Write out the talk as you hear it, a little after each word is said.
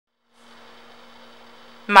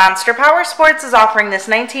Monster Powersports is offering this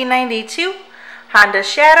 1992 Honda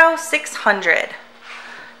Shadow 600.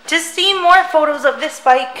 To see more photos of this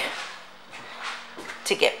bike,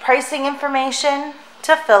 to get pricing information,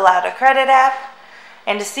 to fill out a credit app,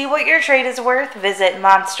 and to see what your trade is worth, visit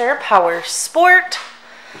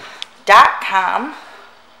monsterpowersport.com.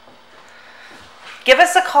 Give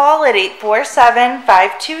us a call at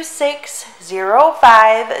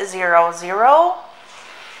 847-526-0500.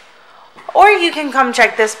 Or you can come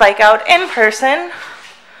check this bike out in person.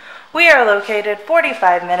 We are located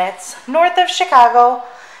 45 minutes north of Chicago,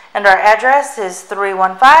 and our address is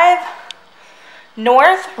 315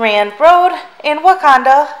 North Rand Road in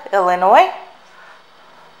Wauconda, Illinois.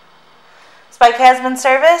 This bike has been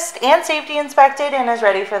serviced and safety inspected and is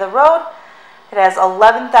ready for the road. It has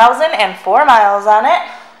 11,004 miles on it.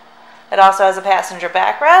 It also has a passenger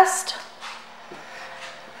backrest.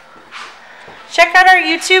 Check out our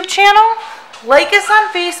YouTube channel, like us on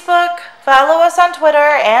Facebook, follow us on Twitter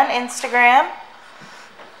and Instagram.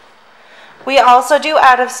 We also do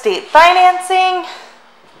out-of-state financing,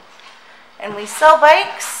 and we sell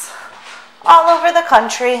bikes all over the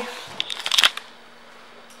country.